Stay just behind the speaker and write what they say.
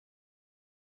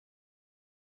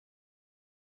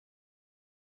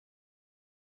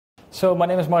So my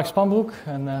name is Spanbroek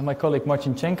and my colleague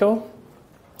Marcin Czenko.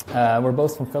 We're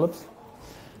both from Philips.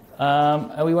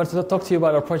 And we wanted to talk to you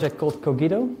about our project called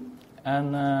Cogito.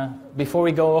 And before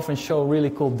we go off and show a really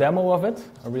cool demo of it,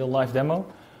 a real life demo,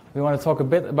 we want to talk a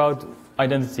bit about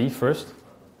identity first.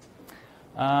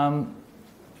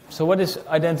 So what is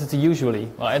identity usually?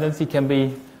 Well, identity can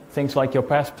be things like your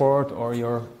passport or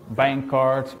your bank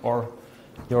card or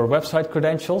your website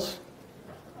credentials.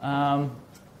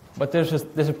 But there's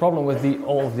a problem with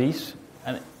all of these.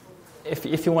 And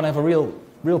if you want to have a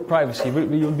real privacy,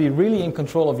 you'll be really in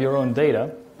control of your own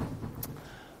data,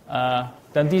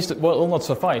 then these will not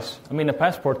suffice. I mean, a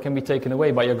passport can be taken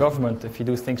away by your government if you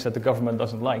do things that the government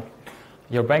doesn't like.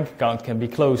 Your bank account can be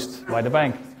closed by the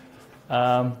bank.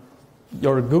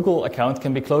 Your Google account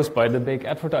can be closed by the big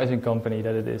advertising company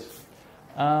that it is.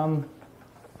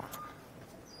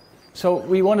 So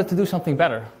we wanted to do something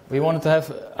better. We wanted to have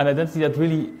an identity that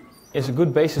really is a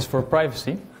good basis for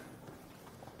privacy.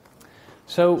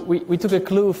 So we took a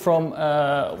clue from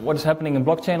what is happening in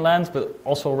blockchain land, but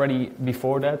also already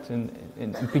before that in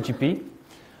PGP.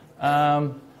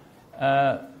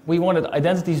 We wanted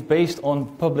identities based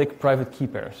on public-private key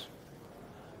pairs.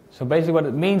 So basically what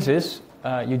it means is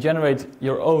you generate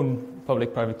your own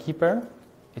public-private key pair.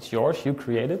 It's yours, you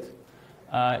create it.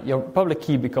 Your public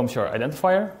key becomes your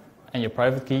identifier, and your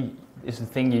private key is the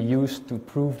thing you use to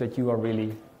prove that you are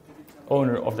really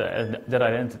owner of that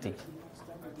identity.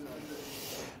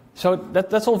 So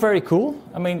that's all very cool.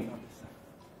 I mean,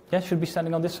 yeah, should be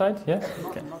standing on this side? Yeah?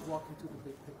 Okay. Not walking to the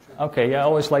big picture. Okay, yeah, I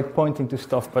always like pointing to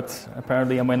stuff, but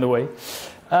apparently I'm in the way.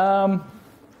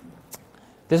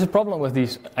 There's a problem with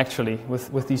these, actually,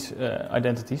 with these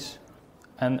identities.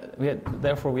 And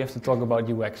therefore we have to talk about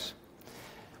UX.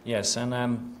 Yes, and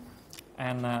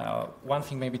one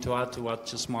thing maybe to add to what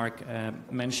just Mark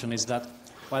mentioned is that,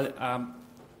 well,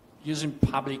 using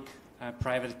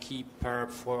public-private key pair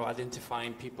for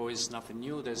identifying people is nothing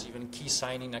new. There's even key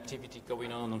signing activity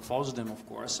going on FOSDEM, of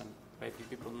course, and maybe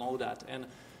people know that. And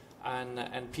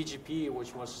PGP,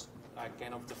 which was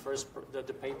kind of the first,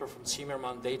 the paper from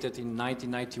Zimmerman dated in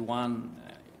 1991,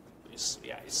 is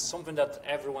something that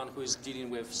everyone who is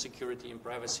dealing with security and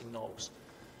privacy knows.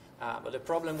 But the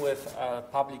problem with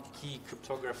public key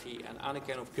cryptography and any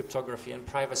kind of cryptography and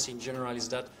privacy in general is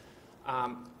that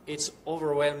it's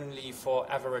overwhelmingly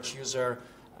for average user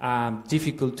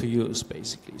difficult to use,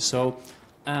 basically. So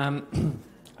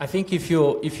I think if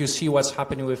you see what's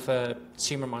happening with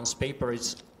Zimmerman's paper,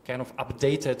 it's kind of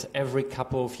updated every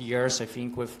couple of years, I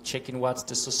think, with checking what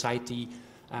the society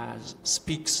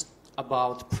speaks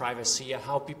about privacy and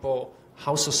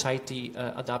how society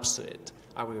adapts to it.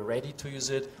 Are we ready to use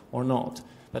it or not?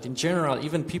 But in general,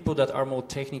 even people that are more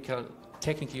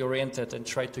technically oriented and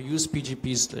try to use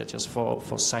PGPs just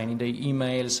for signing their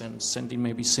emails and sending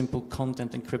maybe simple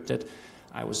content encrypted,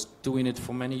 I was doing it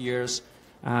for many years,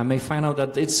 may find out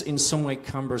that it's in some way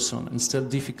cumbersome and still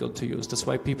difficult to use. That's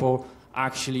why people are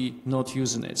actually not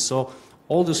using it. So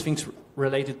all those things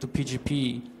related to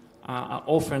PGP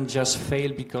often just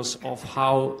fail because of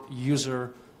how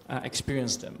user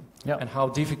experience them, yeah, and how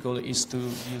difficult it is to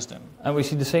use them. And we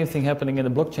see the same thing happening in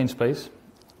the blockchain space.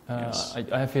 Yes.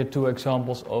 I have here two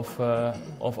examples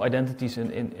of identities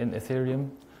in Ethereum.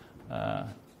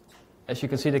 As you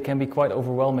can see, they can be quite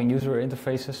overwhelming user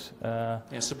interfaces.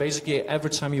 Yeah, so basically,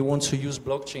 every time you want to use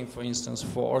blockchain, for instance,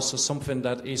 for also something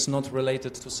that is not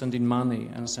related to sending money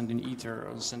and sending Ether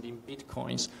or sending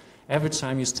Bitcoins, every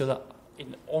time you still,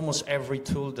 in almost every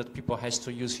tool that people has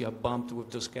to use, you are bumped with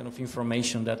those kind of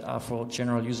information that are for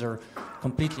general user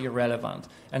completely irrelevant.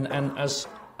 And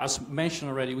as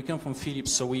mentioned already, we come from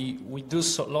Philips, so we do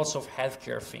lots of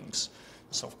healthcare things.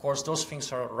 So of course those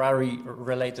things are rarely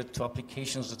related to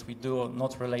applications that we do, or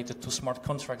not related to smart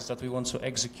contracts that we want to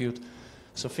execute.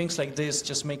 So things like this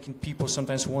just making people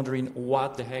sometimes wondering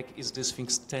what the heck is this thing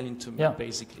telling to me, yeah,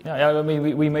 basically. Yeah, I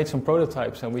mean we made some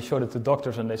prototypes and we showed it to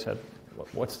doctors and they said,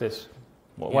 what's this?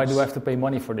 Why do I have to pay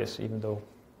money for this, even though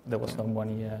there was no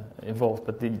money involved?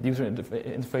 But the user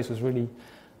interface was really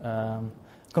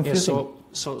confusing. Yeah,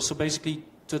 so basically,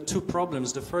 the two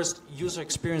problems. The first, user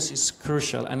experience is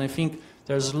crucial, and I think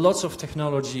there's lots of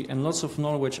technology and lots of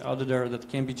knowledge out there that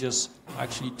can be just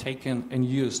actually taken and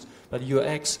used. But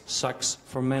UX sucks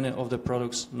for many of the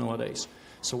products nowadays.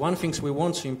 So one thing we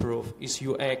want to improve is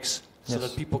UX, so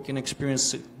that people can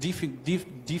experience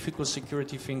difficult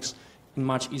security things in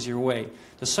much easier way.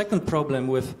 The second problem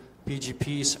with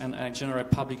PGPs and general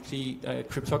public key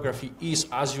cryptography is,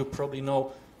 as you probably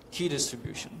know, key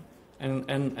distribution.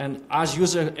 And as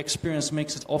user experience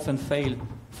makes it often fail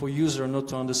for user not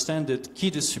to understand it, key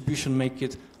distribution make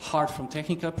it hard from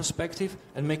technical perspective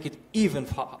and make it even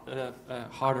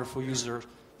harder for users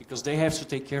because they have to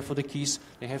take care for the keys.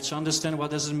 They have to understand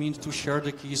what does it mean to share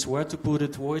the keys, where to put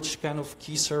it, which kind of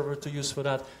key server to use for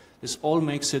that. This all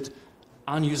makes it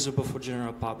unusable for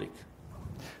general public.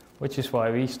 Which is why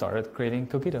we started creating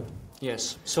Cogito.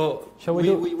 Yes. So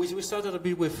we started a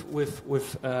bit with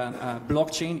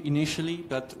blockchain initially,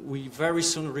 but we very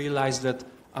soon realized that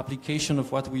application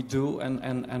of what we do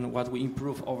and what we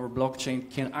improve over blockchain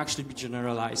can actually be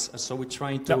generalized. So we're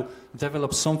trying to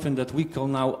develop something that we call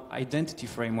now identity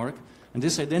framework. And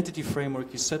this identity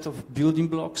framework is a set of building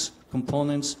blocks,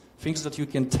 components, things that you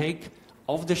can take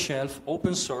off the shelf,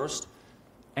 open sourced,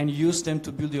 and use them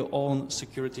to build your own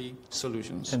security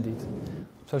solutions. Indeed.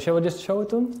 So shall we just show it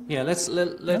to them? Yeah,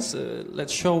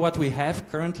 let's show what we have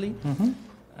currently.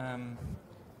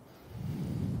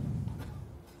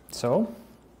 So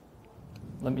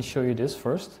let me show you this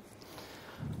first.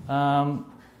 So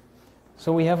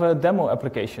we have a demo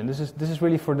application. This is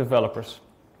really for developers,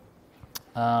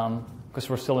 because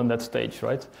we're still in that stage,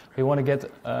 right? We want to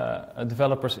get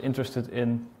developers interested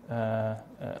in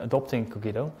adopting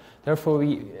Cogito. Therefore,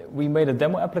 we made a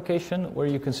demo application where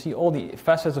you can see all the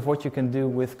facets of what you can do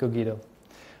with Cogito.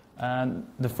 And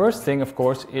the first thing, of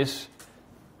course, is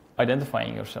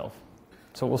identifying yourself.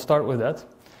 So we'll start with that.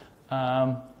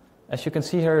 As you can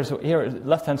see here,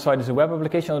 left-hand side is a web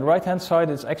application. On the right-hand side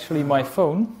is actually my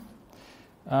phone.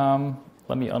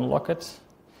 Let me unlock it.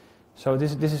 So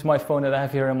this is my phone that I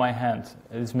have here in my hand.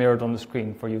 It's mirrored on the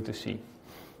screen for you to see.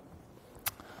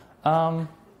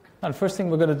 Now the first thing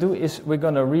we're going to do is we're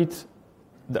going to read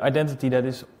the identity that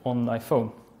is on my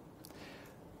phone.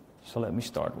 So let me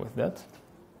start with that.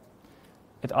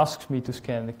 It asks me to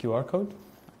scan the QR code.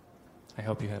 I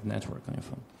hope you have network on your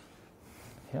phone.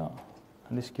 Yeah,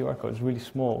 and this QR code is really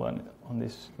small and on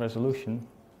this resolution.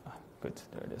 Good,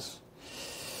 there it is.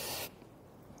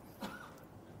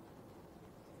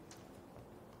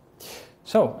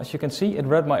 So, as you can see, it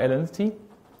read my identity.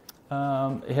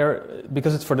 Here,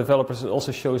 because it's for developers, it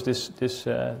also shows this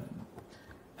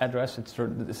address.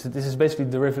 This is basically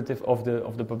derivative of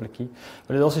the public key,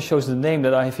 but it also shows the name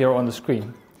that I have here on the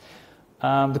screen.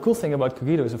 The cool thing about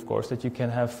Cogito is, of course, that you can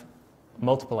have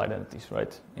multiple identities,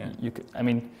 right? Yeah.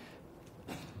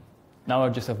 Now I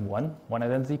just have one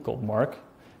identity called Mark,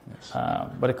 yes.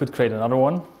 But I could create another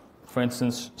one, for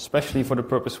instance, especially for the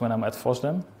purpose when I'm at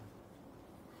FOSDEM.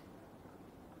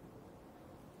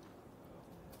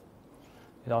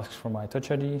 It asks for my Touch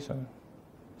ID, so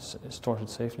it stores it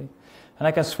safely. And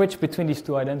I can switch between these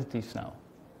two identities now.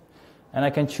 And I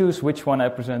can choose which one I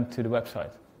present to the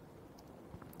website.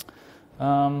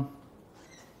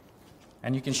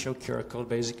 And you can show QR code,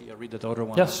 basically, I read that other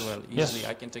one yes, as well, easily. Yes.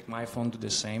 I can take my phone to the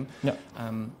same. Yeah.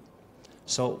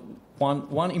 So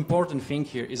one important thing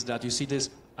here is that you see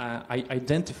this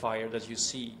identifier that you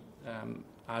see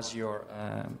as your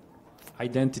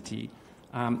identity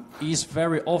is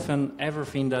very often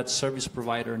everything that service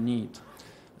provider need.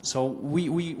 So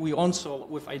we also,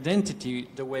 with identity,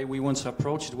 the way we want to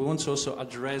approach it, we want to also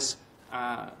address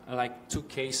like two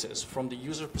cases, from the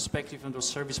user perspective and the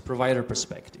service provider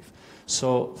perspective.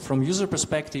 So from user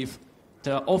perspective,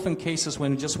 there are often cases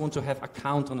when you just want to have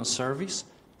account on a service,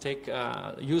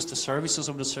 use the services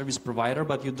of the service provider,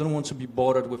 but you don't want to be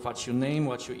bothered with what's your name,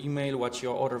 what's your email, what's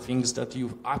your other things that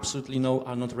you absolutely know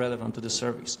are not relevant to the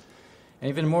service. And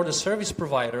even more, the service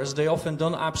providers, they often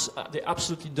they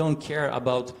absolutely don't care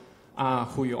about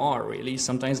who you are, really.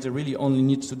 Sometimes they really only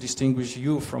need to distinguish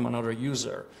you from another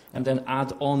user and then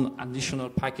add on additional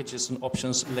packages and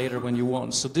options later when you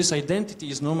want. So this identity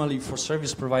is normally for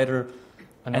service provider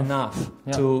enough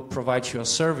yeah. to provide you a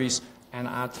service and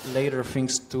add later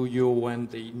things to you when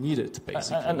they need it,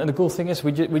 basically. And the cool thing is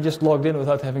we just logged in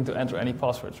without having to enter any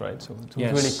passwords, right? So it was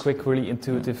yes. really quick, really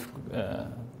intuitive.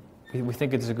 We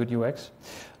think it is a good UX.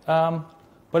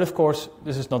 But of course,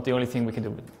 this is not the only thing we can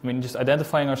do. I mean, just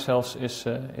identifying ourselves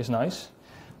is nice.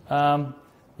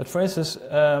 But for instance,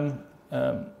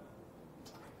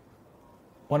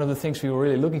 one of the things we were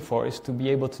really looking for is to be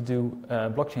able to do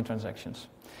blockchain transactions.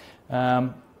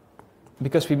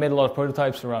 Because we made a lot of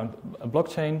prototypes around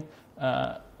blockchain,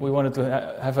 we wanted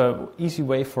to have an easy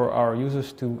way for our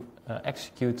users to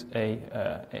execute a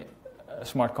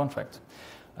smart contract.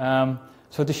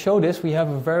 So to show this, we have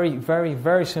a very, very,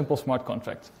 very simple smart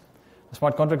contract. A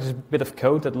smart contract is a bit of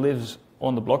code that lives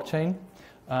on the blockchain.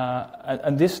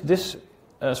 And this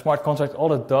smart contract,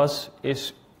 all it does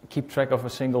is keep track of a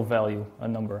single value, a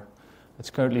number. It's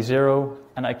currently 0,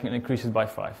 and I can increase it by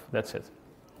 5. That's it.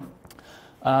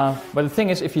 But the thing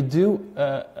is, if you do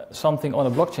something on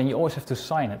a blockchain, you always have to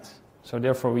sign it. So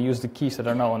therefore, we use the keys that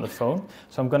are now on the phone.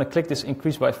 So I'm going to click this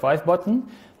increase by 5 button.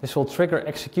 This will trigger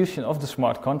execution of the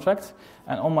smart contract.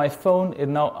 And on my phone, it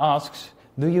now asks,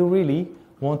 do you really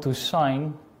want to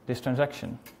sign this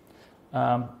transaction?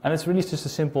 And it's really just a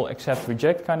simple accept,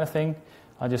 reject kind of thing.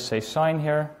 I'll just say sign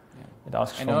here. It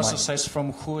asks and it also says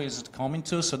from who is it coming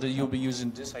to, so that you'll be using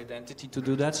this identity to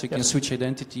do that. So you can switch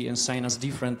identity and sign as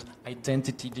different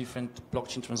identity, different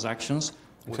blockchain transactions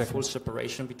with full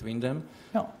separation between them.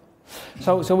 Yeah.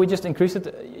 So we just increased it.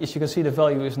 As you can see, the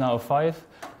value is now 5.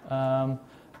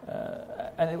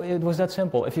 And it was that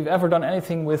simple. If you've ever done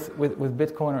anything with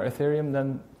Bitcoin or Ethereum,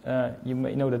 then you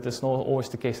may know that it's not always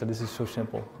the case that this is so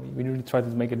simple. We really try to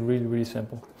make it really, really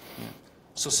simple. Yeah.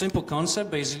 So simple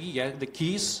concept, basically, the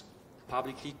keys,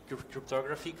 public key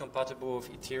cryptography compatible with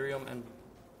Ethereum and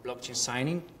blockchain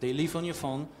signing, they live on your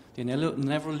phone. They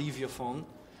never leave your phone.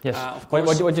 Yes. Of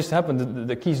course, what just happened,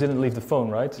 the keys didn't leave the phone,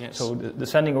 right? Yes. So the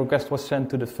sending request was sent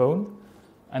to the phone,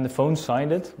 and the phone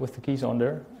signed it with the keys on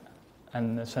there,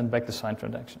 and sent back the signed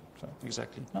transaction. So.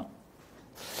 Exactly. No.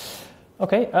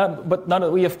 Okay, but now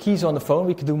that we have keys on the phone,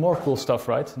 we can do more cool stuff,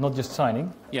 right? Not just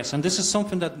signing. Yes, and this is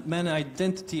something that many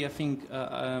identity, I think,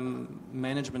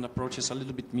 management approaches a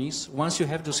little bit miss. Once you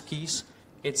have those keys,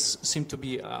 it seems to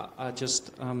be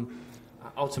just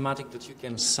automatic that you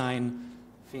can sign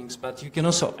things, but you can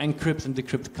also encrypt and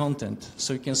decrypt content.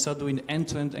 So you can start doing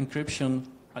end-to-end encryption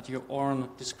at your own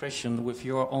discretion with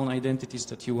your own identities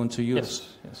that you want to use.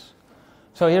 Yes, yes.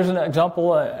 So here's an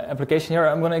example application here.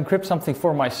 I'm going to encrypt something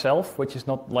for myself, which is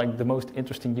not like the most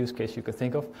interesting use case you could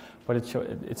think of, but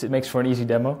it makes for an easy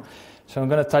demo. So I'm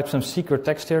going to type some secret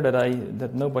text here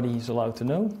that nobody is allowed to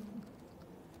know.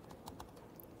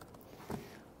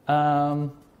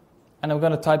 And I'm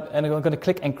going to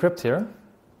click encrypt here.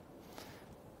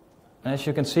 And as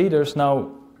you can see, there's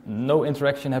now no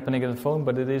interaction happening in the phone,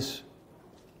 but it is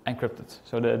encrypted.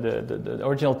 So the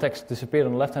original text disappeared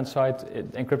on the left-hand side,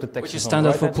 encrypted text which is on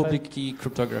the standard for right-hand public side. key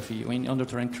cryptography. In order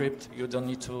to encrypt, you don't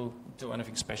need to do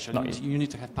anything special. No, you need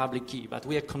to have public key. But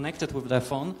we are connected with the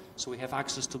phone, so we have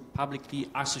access to public key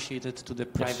associated to the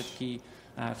private key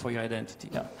for your identity.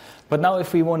 Yeah. But now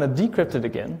if we want to decrypt it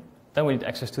again, then we need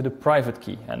access to the private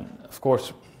key. And of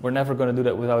course, we're never going to do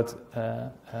that without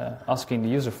asking the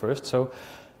user first. So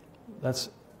let's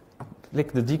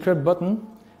click the decrypt button.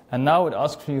 And now it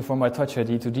asks me for my Touch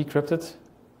ID to decrypt it.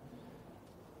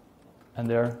 And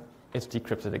there, it's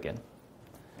decrypted again.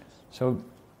 Yes. So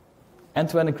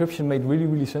end-to-end encryption made really,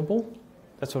 really simple.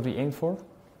 That's what we aim for.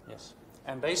 Yes.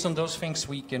 And based on those things,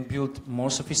 we can build more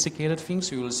sophisticated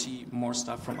things. You will see more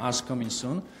stuff from us coming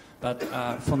soon. But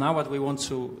for now, what we want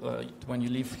to, when you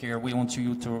leave here, we want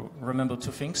you to remember 2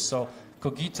 things. So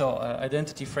Cogito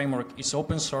Identity Framework is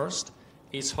open sourced.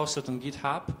 It's hosted on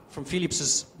GitHub. From Philips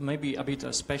is maybe a bit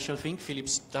a special thing.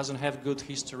 Philips doesn't have good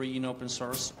history in open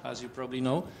source, as you probably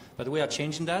know. But we are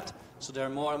changing that. So there are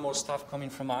more and more stuff coming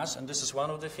from us, and this is one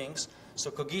of the things.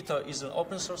 So Cogito is an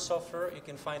open source software. You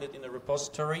can find it in the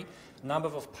repository. Number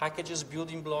of packages,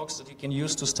 building blocks that you can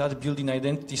use to start building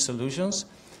identity solutions.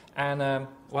 And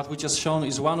what we just shown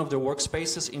is one of the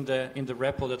workspaces in the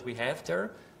repo that we have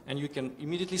there. And you can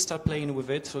immediately start playing with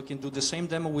it. So you can do the same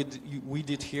demo we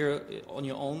did here on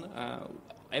your own.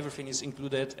 Everything is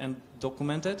included and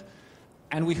documented.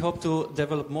 And we hope to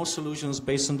develop more solutions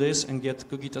based on this and get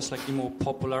Cogito slightly more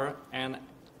popular and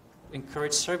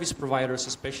encourage service providers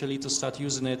especially to start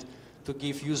using it to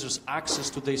give users access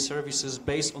to their services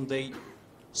based on their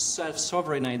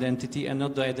self-sovereign identity and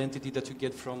not the identity that you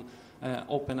get from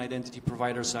open identity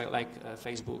providers like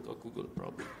Facebook or Google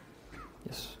probably.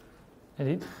 Yes.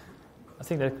 Indeed. I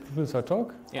think that concludes our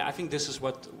talk. Yeah, I think this is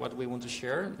what we want to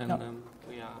share, and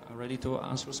we are ready to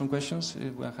answer some questions.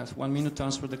 We have 1 minute to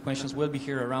answer the questions. We'll be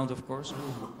here around, of course.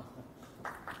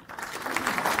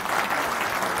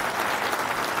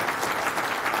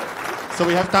 So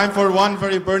we have time for one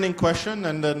very burning question,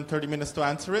 and then 30 minutes to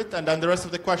answer it. And then the rest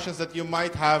of the questions that you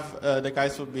might have, the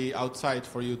guys will be outside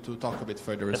for you to talk a bit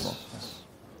further as well.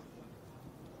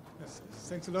 Yes,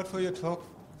 thanks a lot for your talk.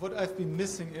 What I've been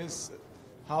missing is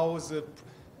how the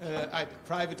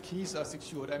private keys are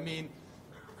secured. I mean,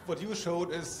 what you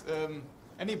showed is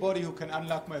anybody who can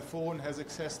unlock my phone has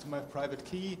access to my private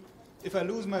key. If I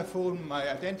lose my phone, my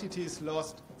identity is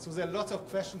lost. So there are lots of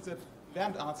questions that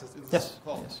weren't answered in this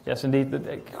talk. Yes,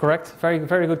 indeed. Correct. Very,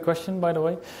 very good question, by the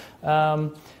way.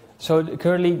 So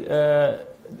currently,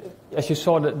 as you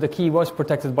saw, the key was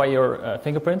protected by your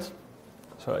fingerprint.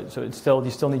 So it's still, you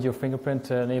still need your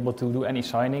fingerprint able to do any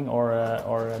signing or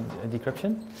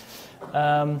decryption.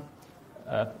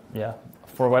 Yeah,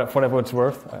 for whatever it's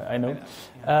worth, I know.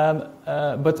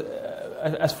 But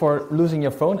as for losing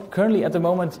your phone, currently at the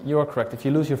moment you are correct. If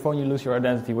you lose your phone, you lose your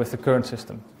identity with the current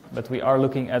system. But we are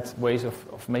looking at ways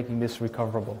of making this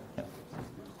recoverable. Yeah.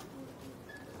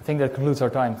 I think that concludes our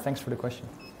time. Thanks for the question.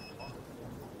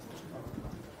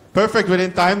 Perfect,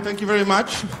 within time. Thank you very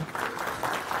much.